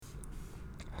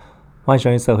欢迎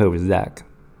收听社会，我是 Zack。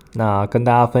那跟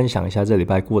大家分享一下这礼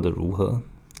拜过得如何。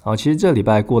其实这礼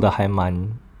拜过得还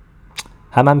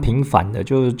蛮平凡的，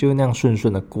就那样顺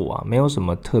顺的过啊，没有什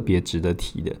么特别值得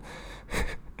提的。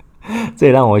这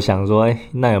也让我想说，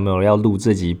那有没有要录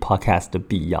这集 podcast 的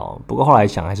必要？不过后来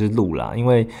想还是录啦，因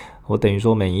为我等于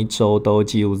说每一周都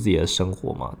记录自己的生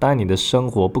活嘛。当然，你的生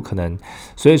活不可能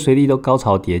随时随地都高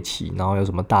潮迭起，然后有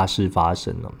什么大事发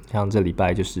生呢？像这礼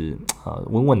拜就是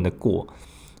稳稳的过。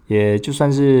也就算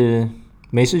是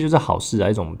没事就是好事啊，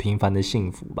一种平凡的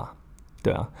幸福吧，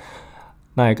对啊。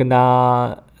那也跟大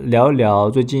家聊一聊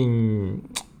最近，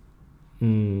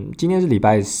今天是礼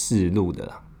拜四录的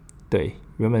啦，对，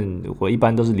原本我一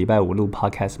般都是礼拜五录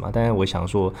podcast 嘛，但是我想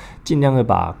说尽量的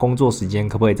把工作时间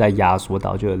可不可以再压缩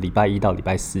到就礼拜一到礼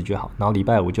拜四就好，然后礼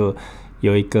拜五就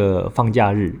有一个放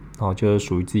假日，然后就是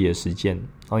属于自己的时间，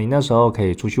然后你那时候可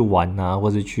以出去玩啊，或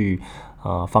是去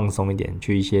放松一点，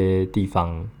去一些地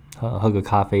方。喝个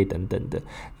咖啡等等的，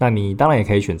那你当然也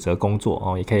可以选择工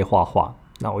作也可以画画。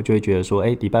那我就会觉得说，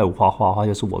礼拜五画画的话，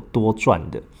就是我多赚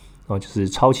的，就是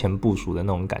超前部署的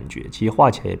那种感觉。其实画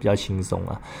起来也比较轻松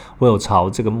啊，我有朝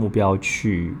这个目标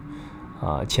去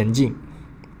前进。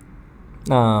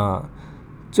那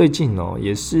最近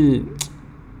也是，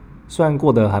虽然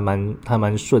过得还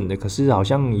蛮顺的，可是好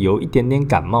像有一点点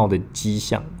感冒的迹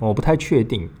象，我不太确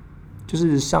定。就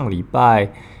是上礼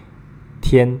拜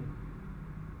天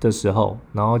的时候，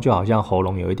然后就好像喉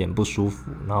咙有一点不舒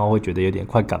服，然后会觉得有点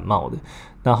快感冒的。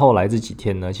那后来这几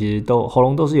天呢，其实喉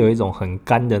咙都是有一种很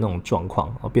干的那种状况，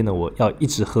变得我要一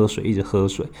直喝水，一直喝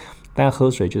水。但喝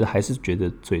水就是还是觉得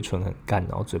嘴唇很干，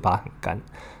然后嘴巴很干，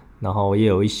然后也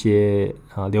有一些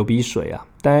流鼻水啊，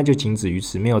大概就仅止于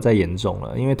此，没有再严重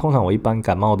了。因为通常我一般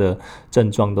感冒的症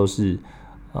状都是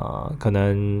可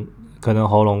能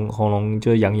喉咙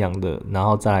就痒痒的，然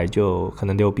后再来就可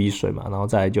能流鼻水嘛，然后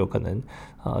再来就可能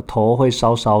头会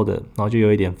烧烧的，然后就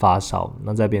有一点发烧，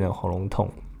那再变成喉咙痛。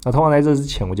那通常在这之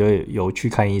前我就有去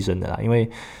看医生的啦，因为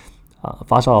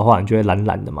发烧的话你就会懒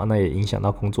懒的嘛，那也影响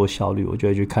到工作效率，我就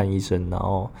会去看医生，然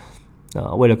后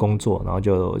为了工作，然后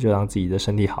就让自己的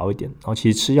身体好一点，然后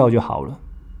其实吃药就好了。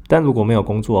但如果没有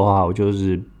工作的话，我就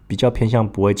是比较偏向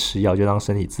不会吃药，就让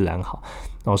身体自然好。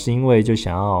然后是因为就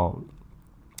想要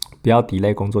不要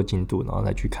delay 工作进度，然后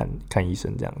再去看医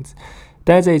生这样子。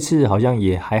但是这一次好像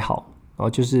也还好，然后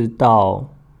就是到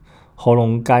喉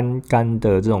咙干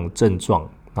的这种症状，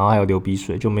然后还有流鼻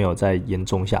水就没有再严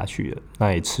重下去了，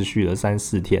那也持续了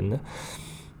3-4天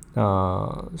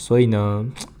了。所以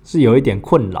呢是有一点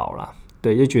困扰啦，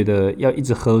对，就觉得要一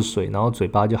直喝水，然后嘴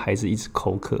巴就还是一直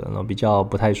口渴，然后比较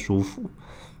不太舒服。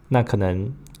那可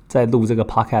能在录这个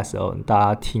podcast 的时候，大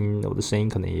家听我的声音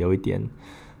可能也有一点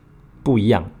不一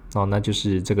样，那就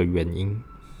是这个原因。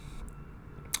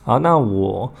好，那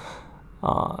我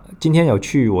今天有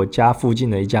去我家附近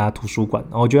的一家图书馆，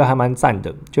我觉得还蛮赞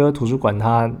的。就是图书馆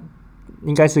它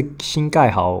应该是新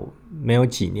盖好没有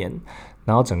几年，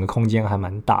然后整个空间还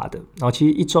蛮大的。然后其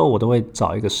实一周我都会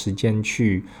找一个时间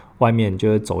去外面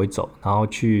就是走一走，然后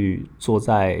去坐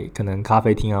在可能咖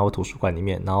啡厅啊或图书馆里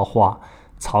面，然后画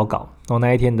草稿。然后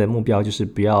那一天的目标就是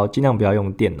尽量不要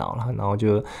用电脑啦，然后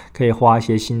就可以画一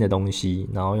些新的东西，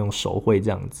然后用手绘这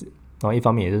样子。然后一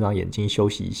方面也是让眼睛休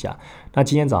息一下。那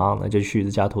今天早上呢就去这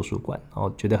家图书馆，然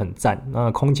后觉得很赞，那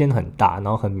空间很大，然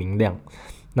后很明亮。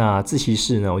那自习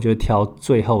室呢我就挑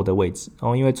最后的位置，然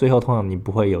后因为最后通常你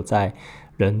不会有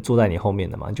人坐在你后面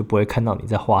的嘛，就不会看到你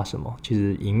在画什么，其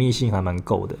实隐秘性还蛮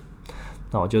够的。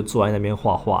那我就坐在那边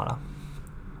画画啦。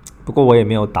不过我也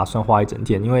没有打算画一整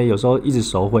天，因为有时候一直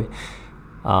手绘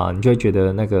你就会觉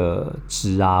得那个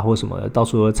纸啊或什么的到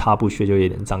处都擦不屑，就有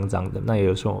点脏脏的。那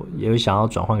有时候也会想要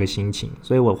转换个心情，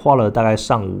所以我画了大概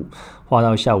上午画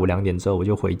到下午2点之后我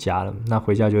就回家了。那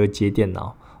回家就会接电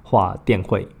脑画电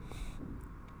绘。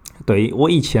对，我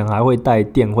以前还会带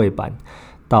电绘板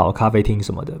到咖啡厅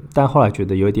什么的，但后来觉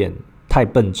得有点太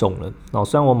笨重了。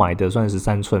虽然我买的算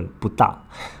13寸不大，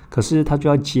可是它就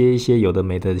要接一些有的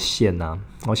没的线啊。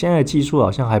我现在的技术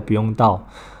好像还不用到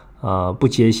不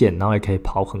接线，然后也可以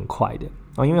跑很快的。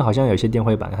因为好像有些电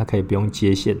绘板它可以不用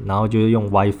接线，然后就是用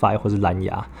WiFi 或是蓝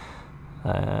牙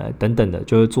等等的，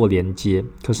就是做连接。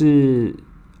可是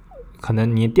可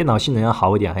能你的电脑性能要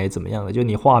好一点还是怎么样的，就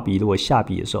你画笔如果下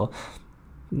笔的时候，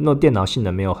那电脑性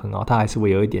能没有很好，它还是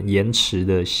会有一点延迟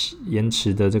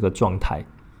的这个状态。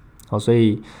所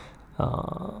以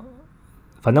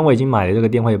反正我已经买了这个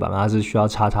电绘板，它是需要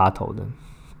插头的，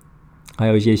还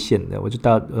有一些线的。我就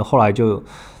后来就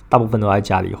大部分都在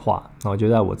家里画，然后就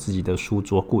在我自己的书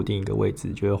桌固定一个位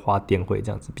置，就会画电绘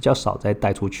这样子，比较少再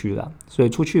带出去啦。所以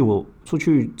出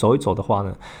去走一走的话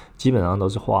呢，基本上都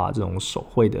是画这种手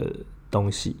绘的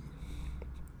东西。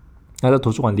那这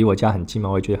图书馆离我家很近嘛，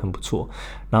我也觉得很不错，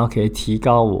然后可以提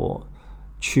高我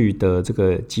去的这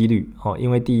个几率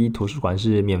因为第一图书馆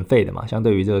是免费的嘛，相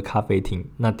对于这个咖啡厅。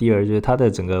那第二就是它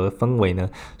的整个氛围呢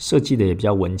设计的也比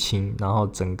较文青，然后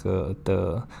整个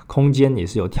的空间也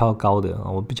是有挑高的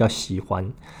我比较喜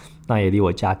欢，那也离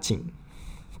我家近，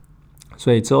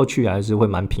所以之后去还是会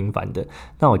蛮频繁的。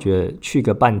那我觉得去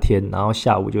个半天，然后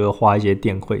下午就会花一些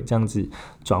电汇，这样子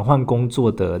转换工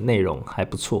作的内容还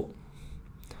不错。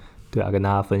对啊，跟大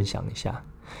家分享一下。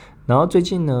然后最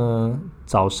近呢，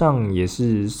早上也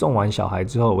是送完小孩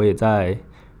之后，我也在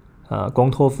公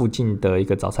托附近的一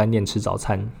个早餐店吃早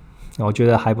餐，我觉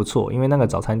得还不错。因为那个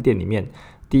早餐店里面，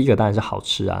第一个当然是好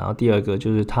吃啊，然后第二个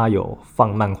就是它有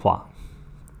放漫画。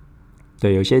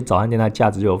对，有些早餐店它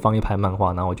架子就有放一排漫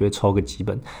画，然后我就会抽个几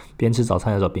本，边吃早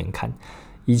餐的时候边看。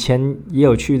以前也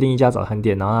有去另一家早餐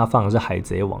店，然后它放的是海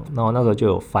贼王，然后那时候就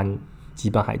有翻几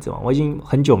本海贼王，我已经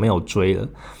很久没有追了。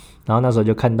然后那时候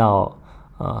就看到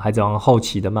海贼王后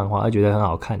期的漫画，觉得很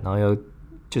好看，然后又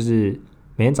就是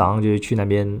每天早上就是去那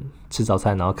边吃早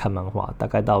餐，然后看漫画，大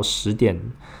概到10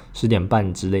点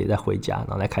半之类再回家，然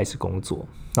后再开始工作。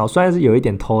然后虽然是有一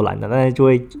点偷懒的，但是就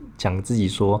会讲自己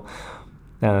说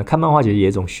看漫画其实也是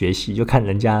一种学习，就看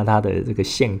人家他的这个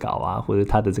线稿啊，或者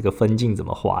他的这个分镜怎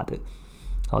么画的。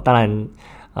当然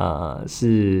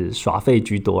是耍废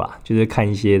居多啦，就是看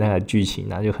一些那个剧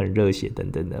情啊，就很热血等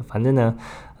等的。反正呢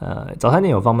早餐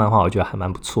店有放漫画，我觉得还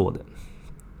蛮不错的。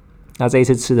那这一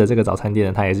次吃的这个早餐店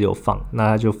呢，它也是有放，那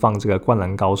它就放这个灌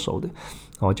篮高手的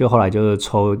就后来就是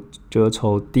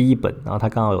抽第一本，然后它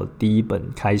刚好有第一本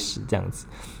开始这样子，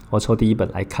我抽第一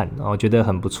本来看，然后觉得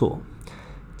很不错。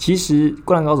其实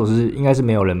灌篮高手应该是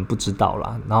没有人不知道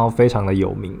啦，然后非常的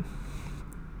有名，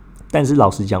但是老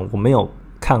实讲我没有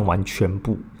看完全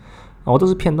部，我都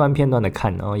是片段的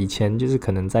看。然后以前就是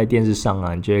可能在电视上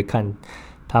啊，你就会看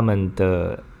他们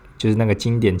的就是那个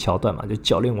经典桥段嘛，就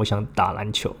教练我想打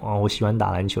篮球我喜欢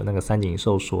打篮球，那个三井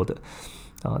寿说的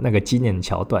那个经典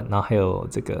桥段，然后还有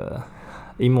这个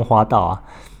樱木花道啊，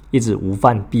一直无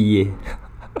饭毕业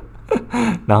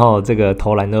然后这个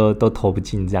投篮都投不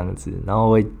进这样子，然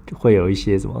后会有一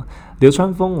些什么流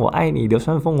川枫我爱你，流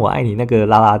川枫我爱你那个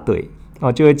啦啦队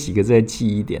就有几个这些记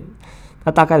忆点。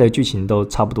那大概的剧情都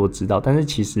差不多知道，但是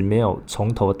其实没有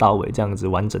从头到尾这样子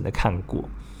完整的看过。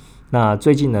那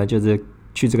最近呢，就是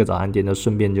去这个早餐店就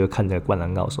顺便就看这个灌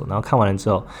篮高手，然后看完了之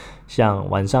后，像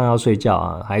晚上要睡觉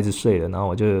啊，孩子睡了，然后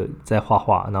我就在画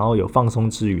画，然后有放松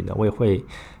之余呢，我也会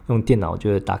用电脑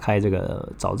就是打开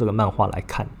找这个漫画来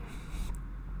看。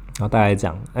然后大概这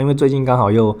样，因为最近刚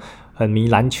好又很迷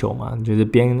篮球嘛，就是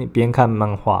边看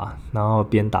漫画，然后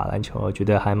边打篮球，我觉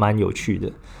得还蛮有趣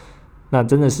的。那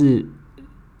真的是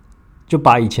就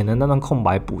把以前的那段空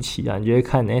白补齐啊，你就会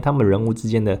看他们人物之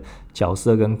间的角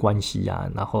色跟关系啊，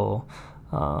然后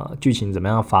剧情怎么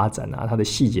样发展啊，它的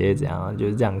细节怎样就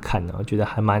是这样看的，我觉得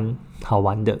还蛮好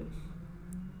玩的。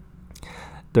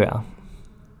对啊，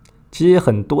其实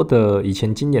很多的以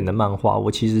前经典的漫画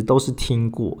我其实都是听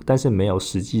过，但是没有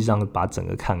实际上把整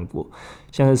个看过，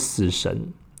像是死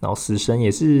神，然后死神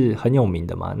也是很有名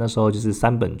的嘛，那时候就是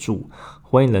3本著，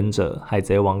火影忍者、海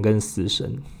贼王跟死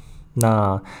神。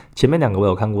那前面2个我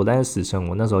有看过，但是死神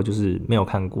我那时候就是没有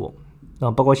看过。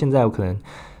那包括现在我可能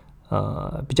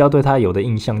比较对他有的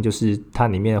印象就是他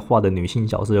里面画的女性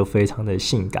角色就非常的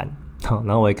性感，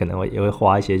然后我也可能也会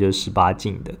画一些就是18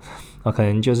禁的，可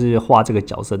能就是画这个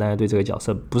角色，但是对这个角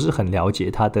色不是很了解，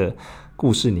他的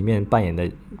故事里面扮演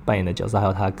的角色还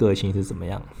有他的个性是怎么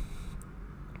样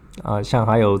像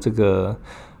还有这个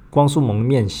光速蒙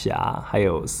面侠，还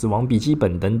有死亡笔记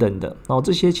本等等的，然后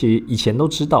这些其实以前都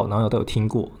知道，然后都有听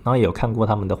过，然后也有看过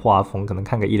他们的画风，可能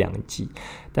看个1-2集，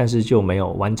但是就没有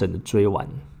完整的追完。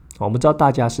我不知道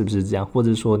大家是不是这样，或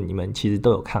者说你们其实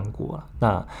都有看过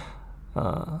那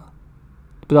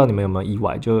不知道你们有没有意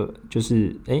外，就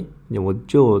是我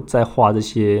就在画这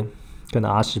些跟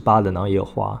R18 的，然后也有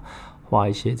画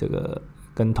一些这个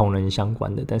跟同人相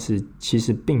关的，但是其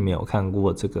实并没有看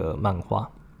过这个漫画。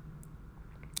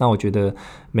那我觉得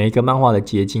每一个漫画的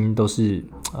结晶都是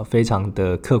非常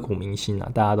的刻骨铭心啊，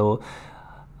大家都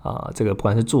这个不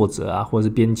管是作者啊，或者是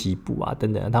编辑部啊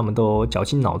等等，他们都绞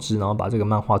尽脑汁，然后把这个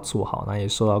漫画做好，那也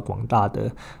受到广大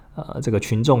的这个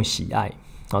群众喜爱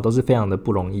都是非常的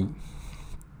不容易。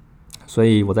所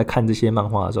以我在看这些漫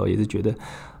画的时候，也是觉得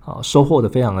收获的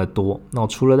非常的多。那我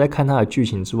除了在看它的剧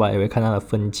情之外，也会看它的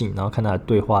分镜，然后看它的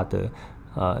对话的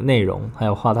内容，还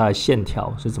有画它的线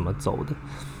条是怎么走的，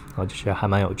然后就觉得还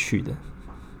蛮有趣的。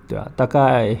对啊，大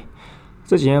概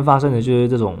这几天发生的就是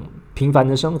这种平凡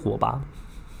的生活吧。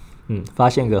发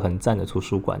现个很赞的图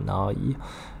书馆，然后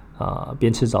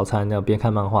边吃早餐，然后边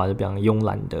看漫画，就非常慵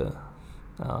懒的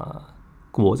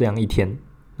过这样一天，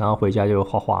然后回家就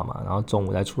画画嘛，然后中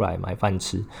午再出来买饭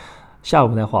吃，下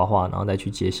午再画画，然后再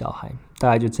去接小孩，大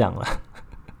概就这样了。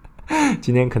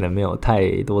今天可能没有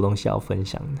太多东西要分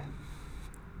享的。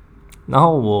然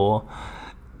后我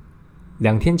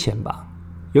2天前吧，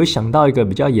有想到一个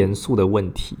比较严肃的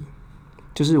问题，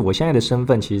就是我现在的身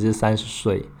份其实是30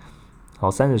岁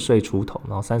，30岁出头，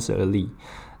然后32立，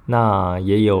那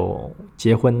也有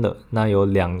结婚了，那有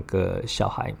2个小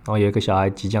孩，然后有一个小孩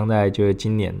即将在就是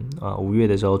今年5月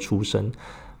的时候出生，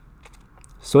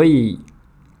所以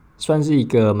算是一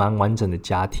个蛮完整的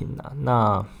家庭啦。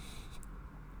那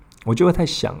我就会在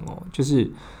想就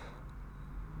是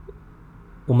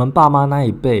我们爸妈那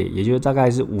一辈，也就是大概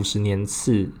是50年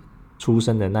次出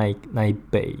生的那一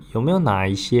辈，有没有哪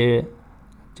一些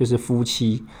就是夫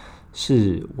妻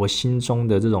是我心中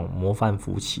的这种模范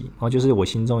夫妻，然后就是我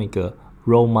心中一个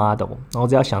role model， 然后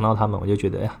只要想到他们，我就觉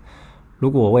得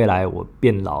如果未来我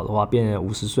变老的话，变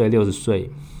50岁、60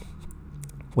岁，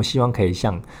我希望可以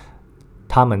像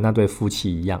他们那对夫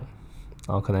妻一样，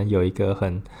然后可能有一个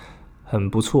很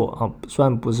不错虽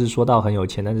然不是说到很有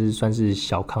钱，但是算是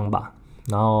小康吧。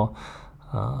然后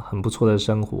很不错的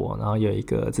生活，然后有一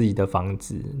个自己的房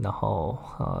子，然后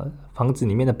房子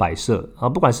里面的摆设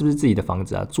不管是不是自己的房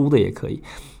子租的也可以。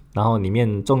然后里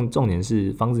面重点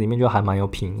是房子里面就还蛮有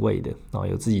品味的，然后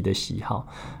有自己的喜好，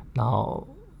然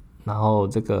后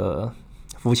这个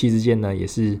夫妻之间呢也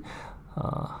是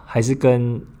还是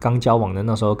跟刚交往的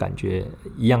那时候感觉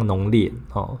一样浓烈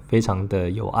非常的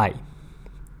有爱。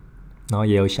然后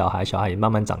也有小孩也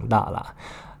慢慢长大啦。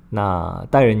那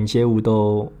待人接物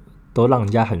都让人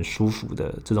家很舒服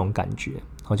的这种感觉，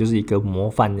就是一个模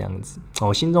范这样子。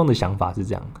我心中的想法是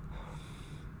这样，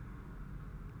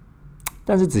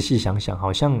但是仔细想想，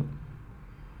好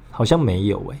像没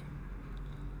有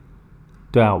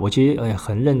对啊，我其实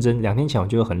很认真，2天前我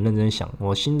就很认真想，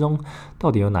我心中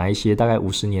到底有哪一些大概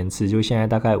50年次，就现在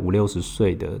大概50-60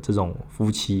岁的这种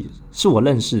夫妻是我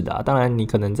认识的当然，你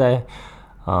可能在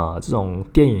这种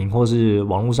电影或是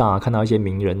网络上看到一些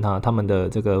名人他们的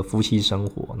这个夫妻生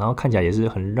活，然后看起来也是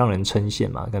很让人称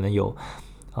羡嘛，可能有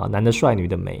男的帅女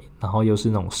的美，然后又是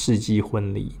那种世纪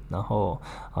婚礼，然后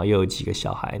又有几个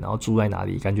小孩，然后住在哪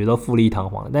里，感觉都富丽堂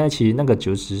皇。但是其实那个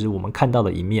就只是我们看到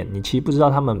的一面，你其实不知道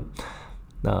他们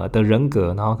的人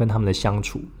格，然后跟他们的相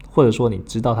处，或者说你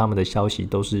知道他们的消息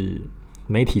都是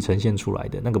媒体呈现出来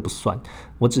的，那个不算。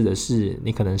我指的是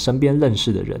你可能身边认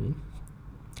识的人，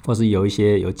或是有一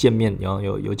些有见面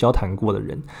有交谈过的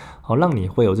人，让你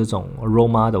会有这种 role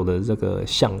model 的这个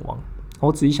向往。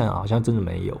我仔细想想，好像真的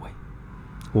没有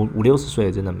我50-60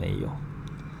岁真的没有。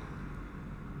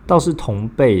倒是同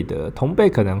辈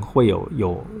可能会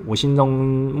有，我心中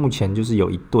目前就是有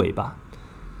一对吧，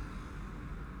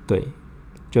对，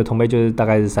就同辈就是大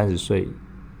概是30岁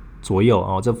左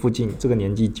右这附近这个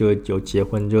年纪就有结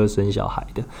婚就生小孩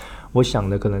的。我想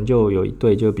的可能就有一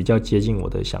对就比较接近我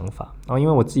的想法，然后因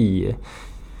为我自己也，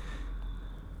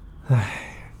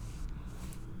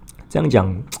这样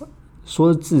讲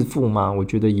说是自负吗？我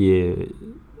觉得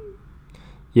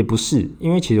也不是，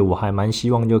因为其实我还蛮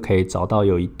希望就可以找到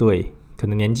有一对可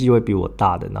能年纪会比我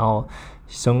大的，然后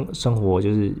生活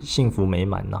就是幸福美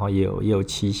满，然后也有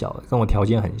妻小的，跟我条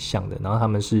件很像的，然后他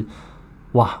们是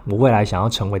我未来想要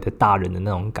成为的大人的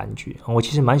那种感觉。我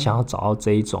其实蛮想要找到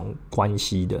这一种关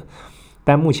系的，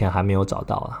但目前还没有找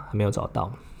到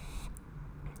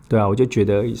对啊，我就觉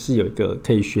得是有一个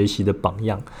可以学习的榜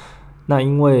样。那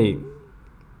因为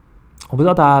我不知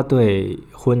道大家对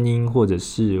婚姻或者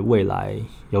是未来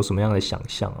有什么样的想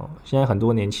象现在很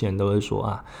多年轻人都会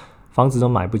说房子都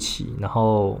买不起，然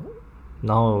后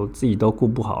自己都顾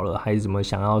不好了，还怎么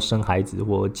想要生孩子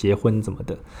或结婚怎么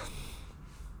的。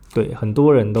对，很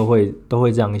多人都会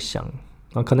这样想。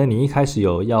可能你一开始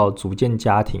有要组建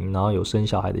家庭，然后有生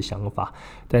小孩的想法，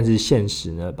但是现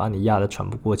实呢把你压得喘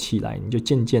不过气来，你就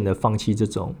渐渐的放弃这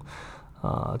种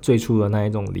最初的那一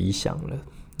种理想了，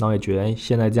然后也觉得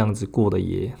现在这样子过得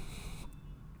也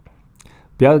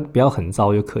不要很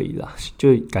糟就可以了，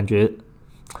就感觉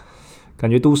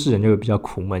都市人就会比较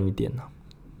苦闷一点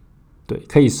对，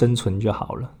可以生存就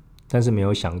好了，但是没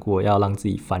有想过要让自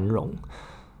己繁荣。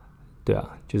对啊，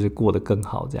就是过得更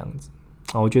好这样子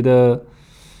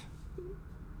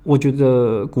我觉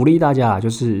得鼓励大家就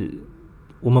是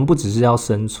我们不只是要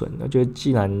生存，我觉得既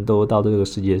然都到这个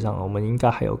世界上，我们应该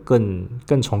还有更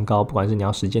崇高，不管是你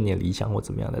要实现你的理想或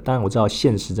怎么样的。当然我知道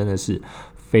现实真的是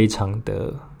非常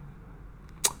的，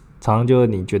常常就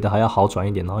你觉得还要好转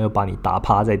一点，然后又把你打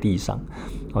趴在地上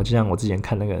就像我之前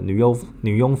看那个女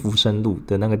佣浮生录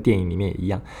的那个电影里面也一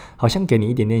样，好像给你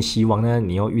一点点希望，但是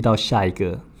你又遇到下一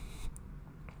个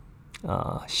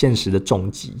现实的重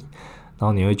击，然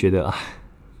后你会觉得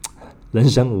人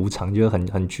生无常，就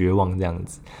很绝望这样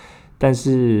子。但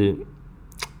是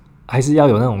还是要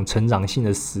有那种成长性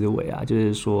的思维啊，就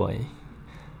是说，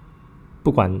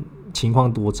不管情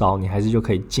况多糟，你还是就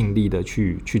可以尽力的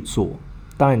去做。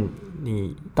当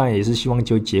然也是希望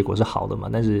就结果是好的嘛，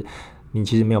但是你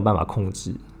其实没有办法控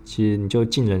制，其实你就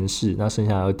尽人事，那剩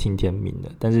下要听天命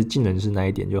的。但是尽人事那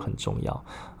一点就很重要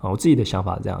我自己的想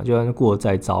法这样，就算过得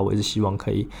再糟，我也是希望可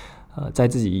以在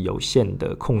自己有限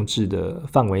的控制的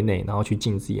范围内，然后去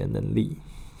尽自己的能力。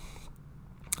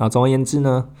总而言之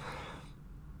呢，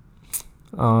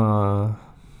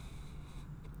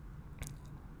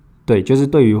对，就是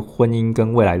对于婚姻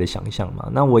跟未来的想象嘛。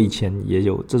那我以前也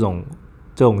有这种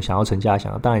想要成家的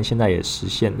想法，当然现在也实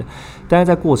现了。但是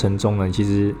在过程中呢，其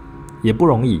实也不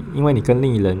容易，因为你跟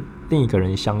另一个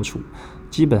人相处，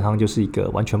基本上就是一个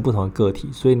完全不同的个体，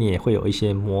所以你也会有一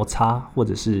些摩擦，或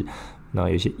者是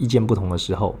有些意见不同的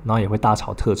时候，然后也会大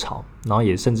吵特吵，然后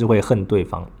也甚至会恨对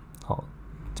方。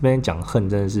这边讲恨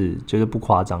真的是绝对不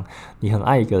夸张。你很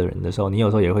爱一个人的时候，你有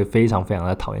时候也会非常非常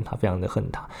的讨厌他，非常的恨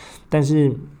他。但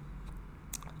是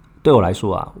对我来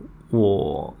说啊，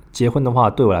我结婚的话，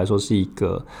对我来说是一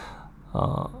个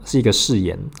誓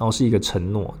言，然后是一个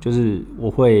承诺，就是我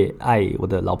会爱我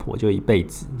的老婆就一辈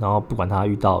子，然后不管她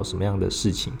遇到什么样的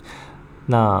事情。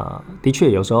那的确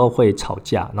有时候会吵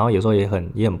架，然后有时候也很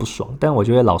不爽，但我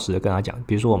就会老实的跟她讲，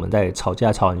比如说我们在吵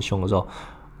架吵很凶的时候，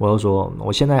我就说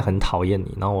我现在很讨厌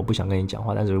你，然后我不想跟你讲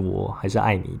话，但是我还是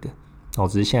爱你的，然後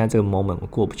只是现在这个 moment 我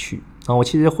过不去。然后我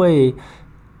其实会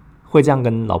这样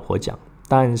跟老婆讲，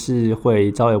当然是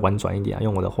会稍微婉转一点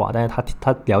用我的话，但是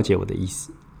她了解我的意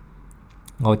思。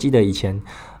我记得以前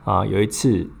有一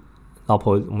次老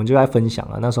婆我们就在分享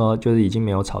那时候就是已经没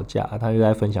有吵架，她就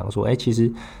在分享说其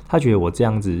实她觉得我这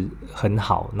样子很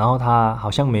好，然后她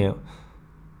好像没有，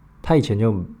她以前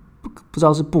就不知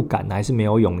道是不敢还是没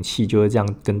有勇气，就会这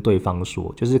样跟对方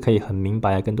说，就是可以很明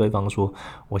白的跟对方说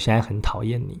我现在很讨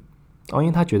厌你因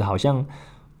为她觉得好像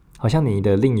你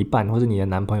的另一半或是你的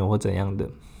男朋友或怎样的，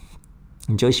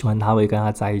你就喜欢他会跟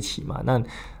他在一起嘛，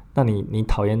那你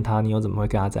讨厌他，你又怎么会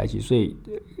跟他在一起？所以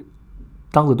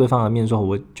当着对方的面说，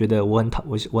我觉得我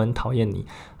很讨厌你，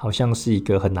好像是一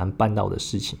个很难办到的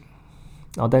事情。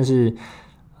然后但是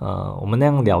我们那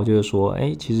样聊就是说，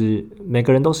其实每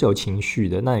个人都是有情绪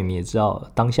的，那你也知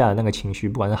道当下的那个情绪，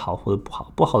不管是好或者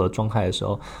不好的状态的时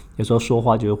候，有时候说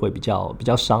话就会比较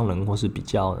伤人，或是比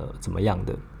较怎么样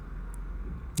的。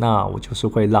那我就是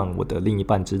会让我的另一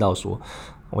半知道说，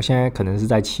我现在可能是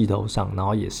在气头上，然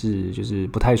后也是就是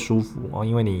不太舒服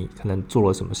因为你可能做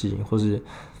了什么事情，或是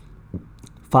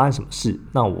发生什么事，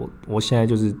那我现在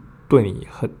就是对你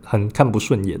很看不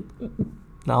顺眼，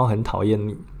然后很讨厌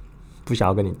你，不想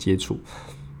要跟你接触。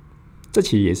这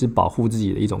其实也是保护自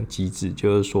己的一种机制，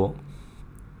就是说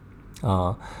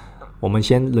我们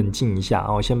先冷静一下，然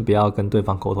后先不要跟对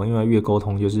方沟通，因为越沟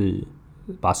通就是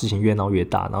把事情越闹越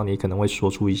大，然后你可能会说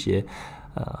出一些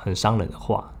很伤人的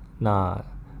话，那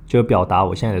就表达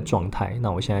我现在的状态。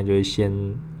那我现在就会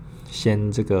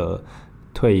先这个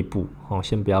退一步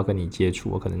先不要跟你接触，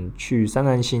我可能去散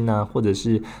散心啊，或者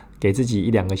是给自己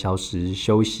1-2个小时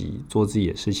休息，做自己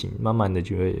的事情，慢慢的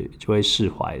就会释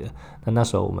怀了。那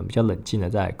时候我们比较冷静的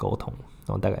再来沟通，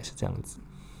然后大概是这样子。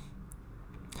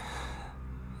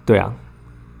对啊，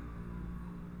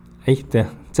对啊，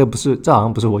这好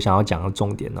像不是我想要讲的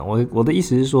重点呢。我的意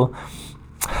思是说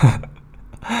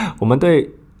我们对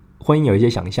婚姻有一些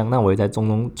想象，那我也在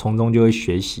从中就会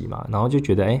学习嘛，然后就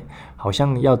觉得好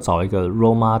像要找一个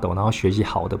role model， 然后学习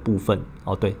好的部分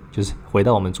对，就是回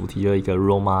到我们主题，就是一个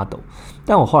role model。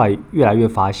但我后来越来越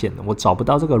发现，我找不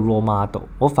到这个 role model，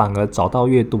 我反而找到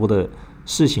越多的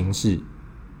事情是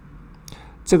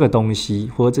这个东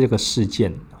西或这个事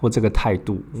件或这个态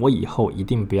度，我以后一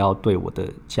定不要对我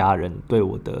的家人、对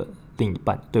我的另一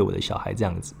半、对我的小孩这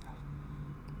样子。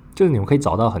就是你们可以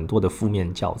找到很多的负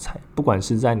面教材，不管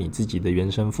是在你自己的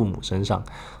原生父母身上，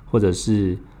或者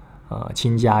是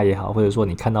亲家也好，或者说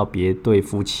你看到别对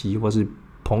夫妻，或是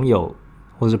朋友，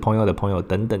或是朋友的朋友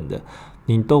等等的，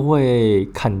你都会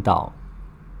看到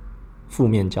负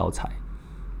面教材。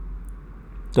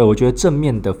对，我觉得正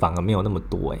面的反而没有那么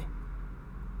多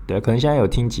对，可能现在有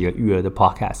听几个育儿的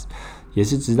podcast， 也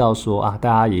是知道说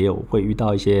大家也有会遇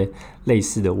到一些类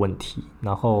似的问题，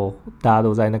然后大家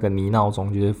都在那个泥淖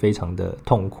中，就是非常的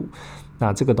痛苦。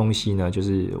那这个东西呢，就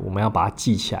是我们要把它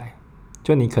记起来。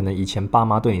就你可能以前爸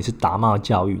妈对你是打骂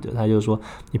教育的，他就说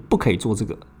你不可以做这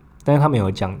个，但是他没有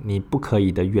讲你不可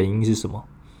以的原因是什么，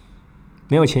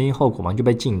没有前因后果嘛，就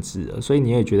被禁止了，所以你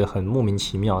也觉得很莫名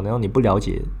其妙，然后你不了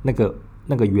解那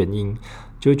个原因，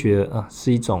就会觉得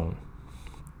是一种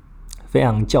非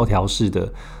常教条式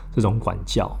的这种管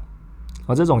教。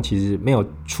这种其实没有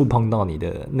触碰到你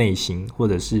的内心，或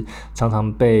者是常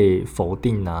常被否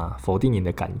定啊，否定你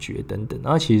的感觉等等，然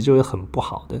后其实就会很不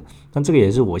好的。那这个也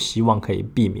是我希望可以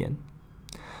避免。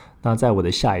那在我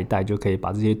的下一代就可以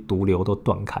把这些毒瘤都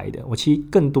断开的。我其实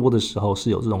更多的时候是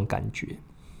有这种感觉，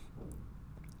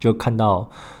就看到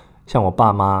像我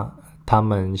爸妈他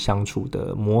们相处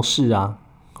的模式啊，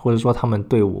或者说他们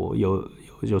对我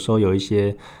有时候有一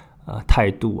些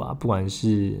态度啊，不管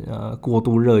是过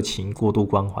度热情、过度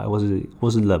关怀，或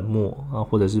是冷漠啊，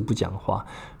或者是不讲话，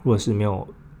或者是没有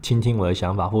倾听我的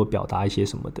想法，或表达一些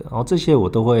什么的，然后这些我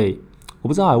都会，我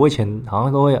不知道，我以前好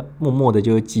像都会默默的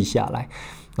就会记下来，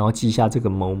然后记下这个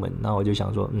moment， 然后我就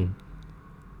想说，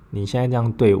你现在这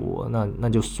样对我，那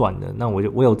就算了，那我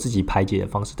有自己排解的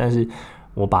方式，但是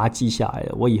我把它记下来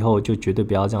了，我以后就绝对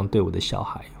不要这样对我的小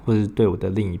孩，或者是对我的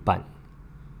另一半，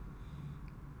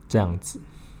这样子。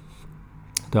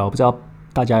对啊，我不知道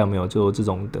大家有没有就这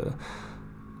种的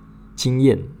经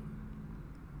验。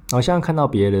然后现在看到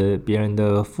别人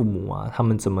的父母啊，他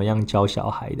们怎么样教小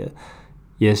孩的，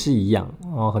也是一样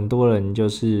哦。很多人就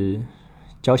是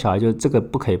教小孩，就这个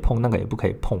不可以碰，那个也不可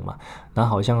以碰嘛。然后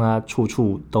好像他处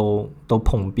处都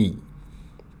碰壁，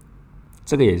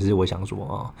这个也是我想说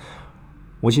啊，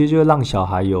我其实就让小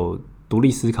孩有独立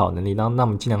思考能力，然后让他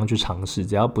们尽量去尝试，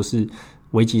只要不是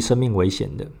危及生命危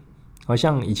险的。好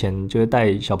像以前就是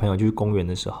带小朋友去公园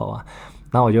的时候啊，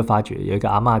然后我就发觉有一个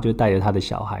阿嬷就带着她的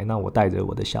小孩，那我带着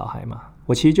我的小孩嘛，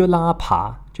我其实就让他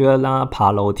爬，就要让他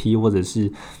爬楼梯或者是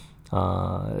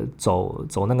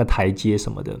走那个台阶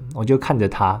什么的，我就看着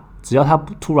他，只要他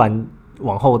突然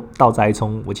往后倒栽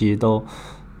葱，我其实都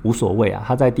无所谓啊，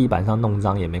他在地板上弄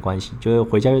脏也没关系，就是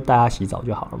回家就带他洗澡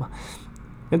就好了嘛，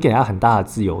就给他很大的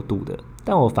自由度的。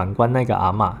但我反观那个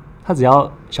阿嬷，他只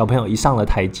要小朋友一上了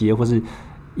台阶或是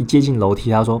一接近楼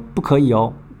梯，他说不可以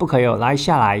哦，不可以哦，来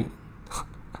下来，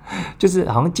就是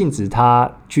好像禁止他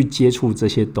去接触这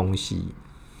些东西。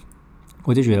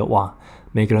我就觉得哇，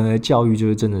每个人的教育就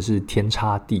是真的是天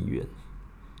差地远，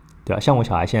对啊，像我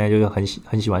小孩现在就是很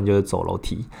喜欢就是走楼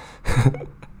梯，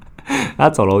他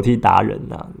走楼梯达人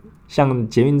啊。像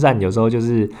捷运站有时候就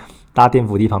是搭电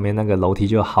扶梯旁边那个楼梯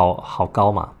就好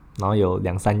高嘛，然后有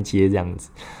2-3阶这样子。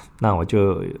那我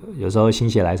就有时候心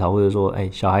血来潮，或者说，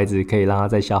小孩子可以让他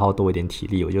再消耗多一点体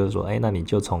力，我就说，那你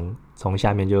就从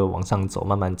下面就往上走，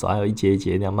慢慢走，还有一节一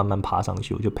节那样慢慢爬上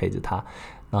去，我就陪着他，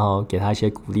然后给他一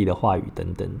些鼓励的话语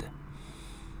等等的。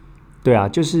对啊，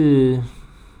就是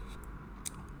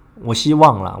我希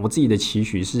望啦，我自己的期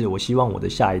许是我希望我的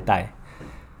下一代，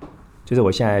就是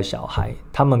我现在的小孩，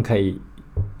他们可以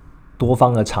多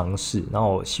方的尝试，然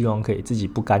后我希望可以自己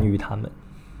不干预他们。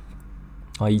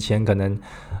以前可能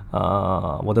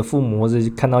我的父母或者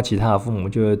看到其他的父母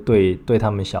就会对他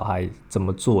们小孩怎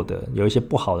么做的有一些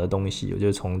不好的东西，我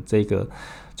就从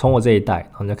我这一代，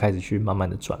然后就开始去慢慢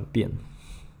的转变。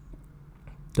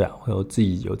对啊，我自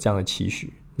己有这样的期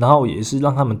许，然后也是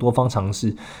让他们多方尝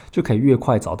试，就可以越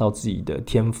快找到自己的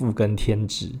天赋跟天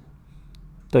职。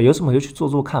对，有什么就去做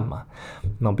做看嘛，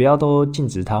那不要都禁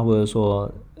止他，或者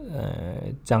说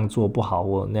这样做不好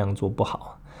或那样做不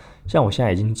好。像我现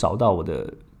在已经找到我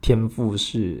的天赋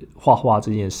是画画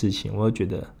这件事情，我就觉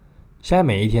得现在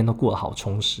每一天都过得好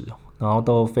充实，然后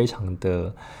都非常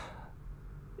的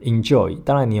enjoy。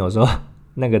当然你有时候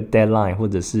那个 deadline 或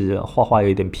者是画画有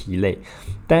一点疲累，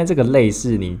但是这个累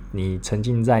是你沉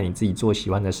浸在你自己做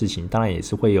喜欢的事情，当然也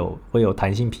是会有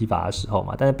弹性疲乏的时候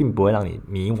嘛，但是并不会让你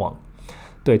迷惘。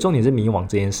对，重点是迷惘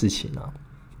这件事情啊。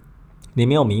你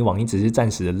没有迷惘，你只是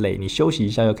暂时的累，你休息一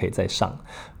下就可以再上，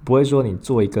不会说你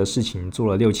做一个事情做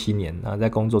了6-7年，然后在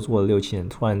工作做了6-7年，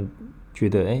突然觉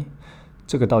得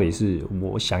这个到底是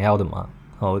我想要的吗？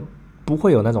不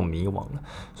会有那种迷惘了。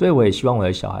所以我也希望我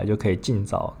的小孩就可以尽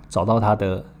早找到他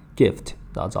的 gift，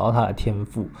 然后找到他的天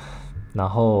赋，然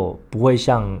后不会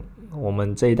像我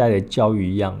们这一代的教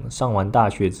育一样，上完大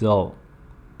学之后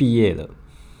毕业了，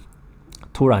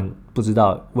突然不知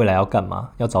道未来要干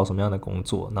嘛，要找什么样的工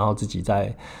作，然后自己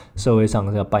在社会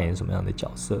上要扮演什么样的角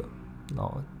色，然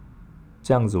后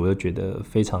这样子我就觉得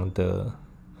非常的，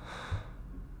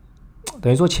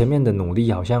等于说前面的努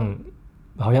力好像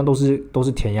都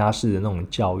是填鸭式的那种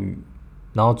教育，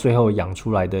然后最后养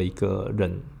出来的一个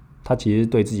人，他其实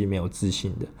对自己没有自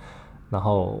信的，然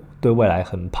后对未来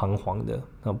很彷徨的，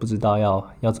然后不知道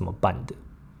要怎么办的。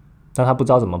那他不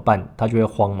知道怎么办，他就会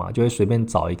慌嘛，就会随便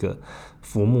找一个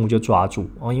浮木就抓住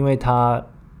因为大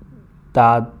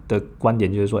家的观点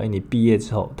就是说，你毕业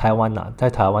之后，在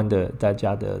台湾的大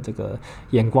家的这个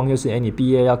眼光就是，你毕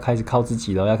业要开始靠自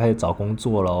己了，要开始找工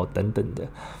作了等等的。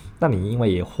那你因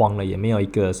为也慌了，也没有一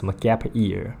个什么 gap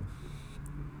year，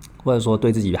或者说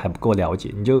对自己还不够了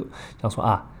解，你就想说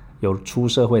啊，有出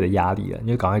社会的压力了，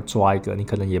你就赶快抓一个你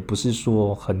可能也不是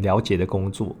说很了解的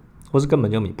工作，或是根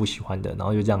本就你不喜欢的，然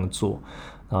后就这样做，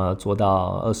做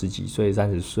到20几岁、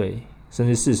30岁，甚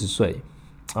至40岁，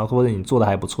然后或者你做的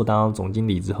还不错，当上总经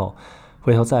理之后，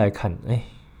回头再来看，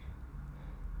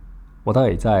我到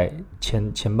底在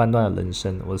前半段的人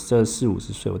生，我这40、50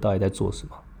岁，我到底在做什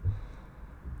么？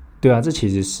对啊，这其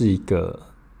实是一个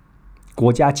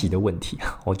国家级的问题，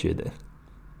我觉得。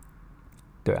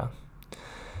对啊，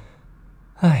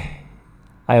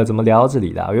哎呦，怎么聊到这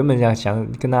里啦？我原本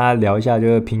想跟大家聊一下，就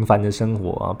是平凡的生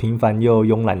活啊，平凡又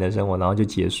慵懒的生活，然后就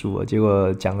结束了。结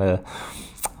果讲了，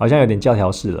好像有点教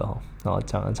条式了然后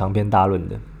讲了长篇大论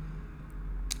的。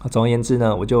总而言之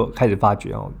呢，我就开始发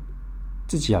觉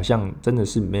自己好像真的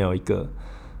是没有一个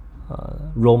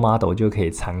role model 就可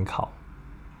以参考。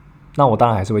那我当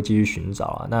然还是会继续寻找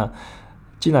啊。那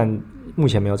既然目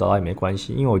前没有找到也没关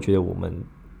系，因为我觉得我们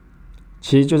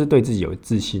其实就是对自己有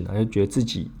自信就觉得自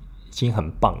己已经很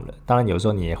棒了。当然有时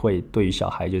候你也会对于小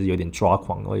孩就是有点抓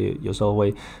狂，有时候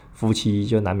会夫妻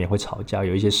就难免会吵架，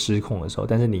有一些失控的时候，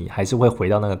但是你还是会回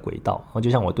到那个轨道。就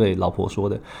像我对老婆说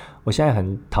的，我现在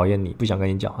很讨厌你，不想跟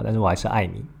你讲话，但是我还是爱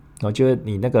你。我觉得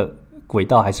你那个轨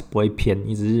道还是不会偏，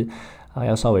你只是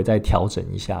要稍微再调整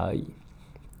一下而已。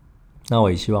那我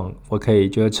也希望我可以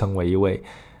就是成为一位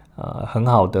很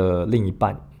好的另一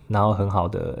半，然后很好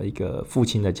的一个父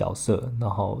亲的角色，然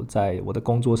后在我的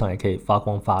工作上也可以发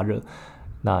光发热，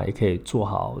那也可以做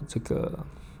好这个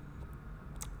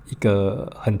一个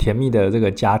很甜蜜的这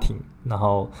个家庭，然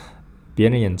后别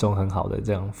人眼中很好的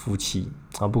这样夫妻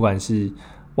不管是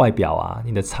外表啊、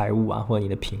你的财务啊，或者你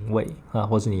的品味啊，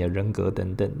或是你的人格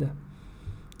等等的。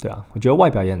对啊，我觉得外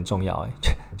表也很重要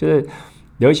就是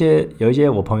有一些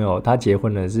我朋友他结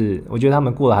婚了我觉得他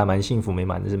们过得还蛮幸福美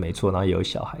满的，是没错，然后也有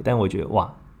小孩，但我觉得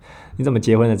哇，你怎么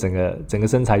结婚了整个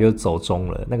身材就走中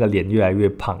了，那个脸越来越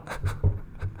胖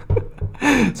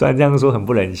虽然这样说很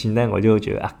不忍心，但我就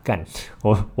觉得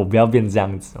我不要变这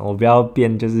样子，我不要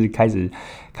变就是开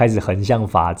始横向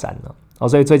发展了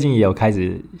所以最近也有开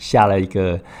始下了一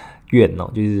个愿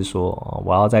就是说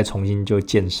我要再重新就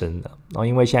健身了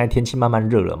因为现在天气慢慢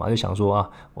热了嘛，就想说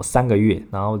我3个月，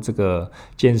然后这个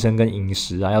健身跟饮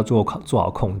食要做好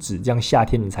控制，这样夏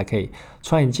天你才可以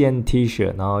穿一件 T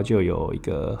恤，然后就有一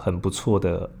个很不错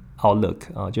的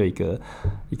outlook 就一个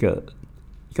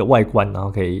外观，然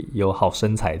后可以有好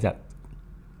身材这样。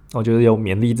我觉得有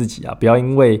勉励自己不要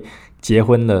因为结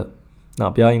婚了，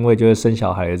不要因为就是生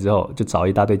小孩了之后就找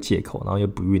一大堆借口，然后又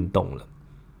不运动了。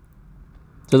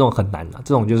这种很难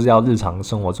这种就是要日常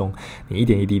生活中你一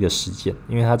点一滴的实践，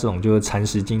因为它这种就是蚕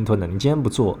食鲸吞的。你今天不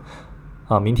做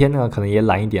明天呢可能也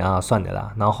懒一点算了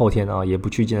啦，然后后天也不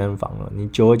去健身房了，你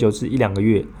久而久之1-2个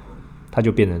月，它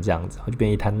就变成这样子，它就变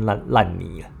一滩烂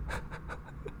泥了。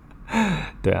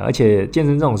对而且健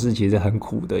身这种事其实很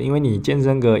苦的，因为你健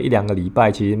身个1-2个礼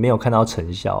拜，其实没有看到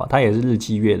成效它也是日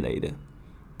积月累的。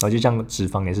就像脂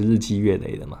肪也是日积月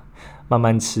累的嘛，慢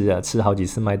慢吃吃好几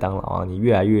次麦当劳你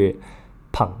越来越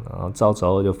胖，然后到时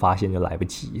候就发现就来不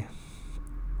及了。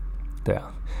对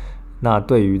那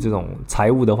对于这种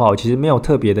财务的话，我其实没有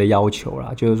特别的要求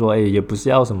啦，就是说也不是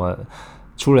要什么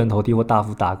出人头地或大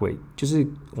富大贵，就是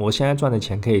我现在赚的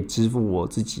钱可以支付我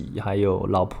自己，还有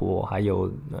老婆，还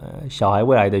有小孩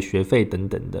未来的学费等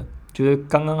等的，就是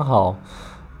刚刚好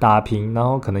打平，然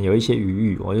后可能有一些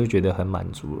余裕，我就觉得很满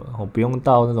足了，我不用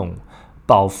到那种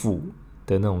暴富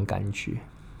的那种感觉。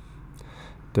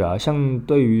对像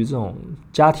对于这种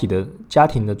家庭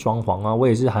的装潢我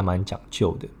也是还蛮讲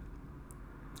究的。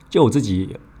就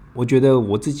我觉得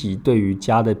我自己对于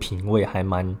家的品味还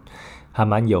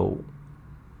蛮有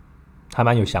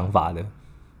想法的。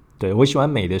对，我喜欢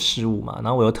美的事物嘛，然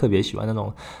后我又特别喜欢那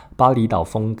种巴厘岛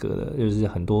风格的，就是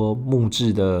很多木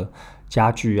质的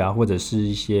家具或者是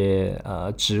一些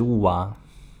植物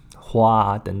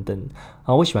花等等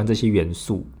我喜欢这些元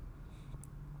素。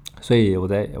所以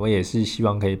我也是希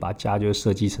望可以把家就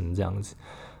设计成这样子。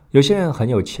有些人很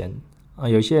有钱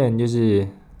有些人就是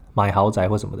买豪宅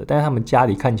或什么的，但是他们家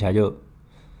里看起来就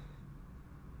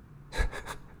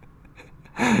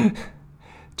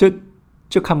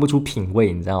看不出品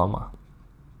味，你知道吗？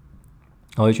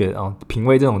我就觉得品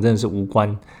味这种真的是无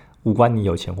关你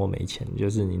有钱或没钱，就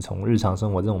是你从日常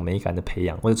生活这种美感的培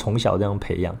养，或者从小这样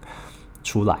培养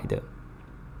出来的。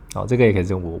这个也可以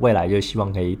是我未来就希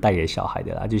望可以带给小孩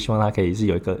的啦，就希望他可以是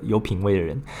有一个有品味的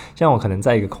人。像我可能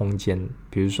在一个空间，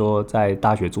比如说在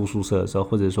大学住宿舍的时候，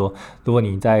或者说如果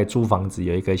你在租房子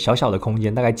有一个小小的空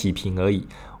间，大概几坪而已，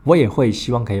我也会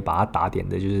希望可以把它打点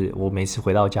的，就是我每次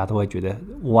回到家都会觉得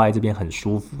窝在这边很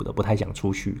舒服的，不太想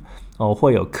出去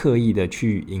会有刻意的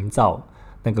去营造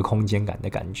那个空间感的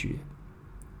感觉。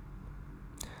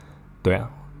对啊，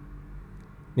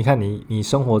你看你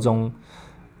生活中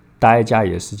待在家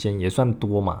里的时间也算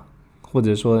多嘛，或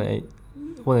者说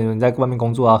或者你在外面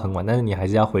工作到很晚，但是你还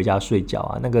是要回家睡觉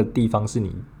啊，那个地方是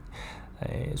你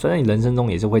虽然你人生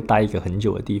中也是会待一个很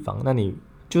久的地方，那你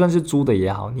就算是租的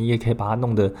也好，你也可以把它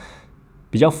弄得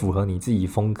比较符合你自己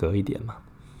风格一点嘛。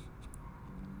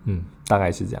大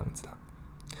概是这样子的。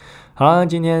好了，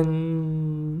今天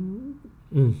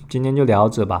就聊到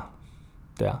这吧。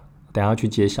对啊，等一下要去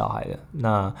接小孩了。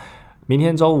那明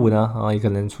天周五呢，也可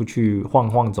能出去晃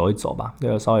晃走一走吧，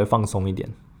对，稍微放松一点。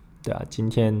对啊，今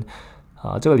天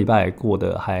这个礼拜也过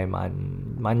得还蛮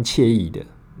惬意的。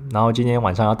然后今天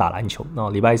晚上要打篮球，然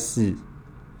后礼拜四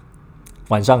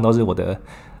晚上都是我的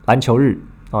篮球日，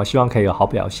然后希望可以有好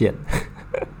表现，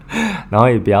然后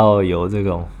也不要有这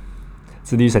种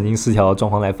自律神经失调的状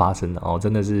况在发生了，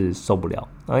真的是受不了。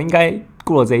应该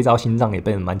过了这一招，心脏也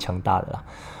变得蛮强大的啦。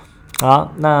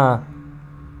好，那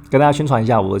跟大家宣传一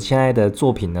下，我现在的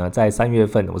作品呢，在3月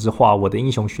份我是画我的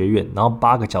英雄学院，然后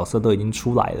8个角色都已经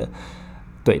出来了。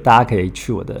对，大家可以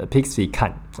去我的 Pixiv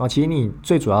看。其实你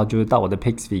最主要就是到我的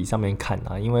Pixiv 上面看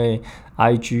啊，因为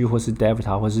IG 或是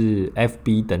Devita 或是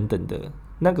FB 等等的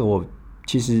那个，我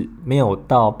其实没有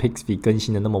到 Pixiv 更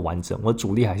新的那么完整，我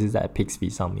主力还是在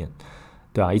Pixiv 上面。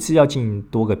对啊，一次要进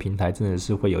多个平台真的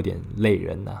是会有点累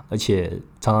人啊，而且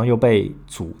常常又被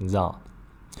你知道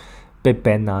被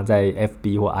ban 啊，在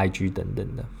FB 或 IG 等等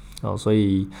的所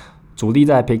以主力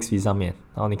在 Pixiv 上面，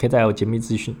然后你可以在我节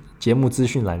目资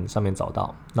讯栏上面找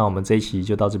到。那我们这一期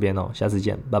就到这边下次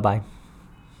见，拜拜。